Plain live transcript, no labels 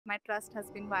My trust has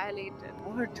been violated.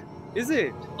 What? Is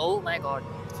it? Oh my god.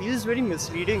 Feels very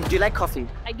misleading. Do you like coffee?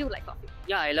 I do like coffee.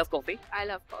 Yeah, I love coffee. I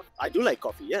love coffee. I do like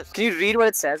coffee, yes. Can you read what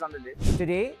it says on the lid?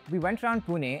 Today, we went around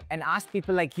Pune and asked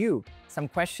people like you some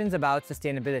questions about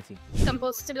sustainability.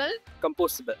 Compostable.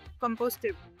 Compostable.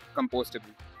 Compostable.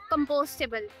 Compostable.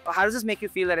 Compostable. How does this make you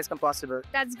feel that it's compostable?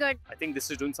 That's good. I think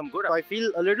this is doing some good. I feel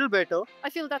a little better. I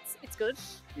feel it's good.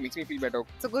 It makes me feel better.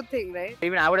 It's a good thing, right?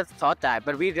 Even I would have thought that,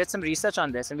 but we did some research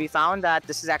on this and we found that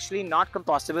this is actually not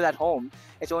compostable at home.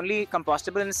 It's only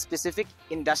compostable in specific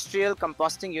industrial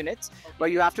composting units where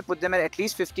you have to put them at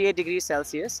least 58 degrees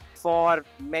Celsius for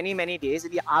many, many days,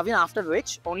 even after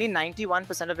which only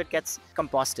 91% of it gets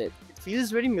composted. It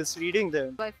feels very misleading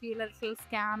then. I feel a little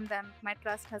scammed and my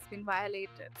trust has been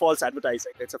violated. False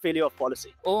advertising. It's a failure of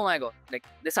policy. Oh my god. Like,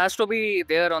 this has to be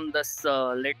there on this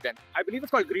lid then. I believe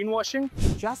it's called greenwashing.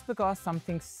 Just because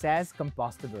something says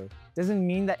compostable doesn't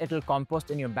mean that it'll compost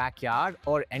in your backyard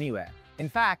or anywhere. In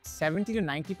fact, 70 to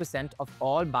 90% of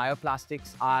all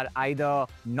bioplastics are either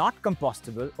not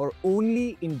compostable or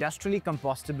only industrially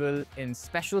compostable in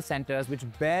special centers which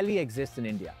barely exist in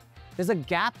India. There's a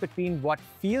gap between what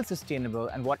feels sustainable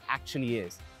and what actually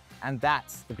is, and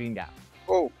that's the green gap.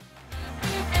 Oh,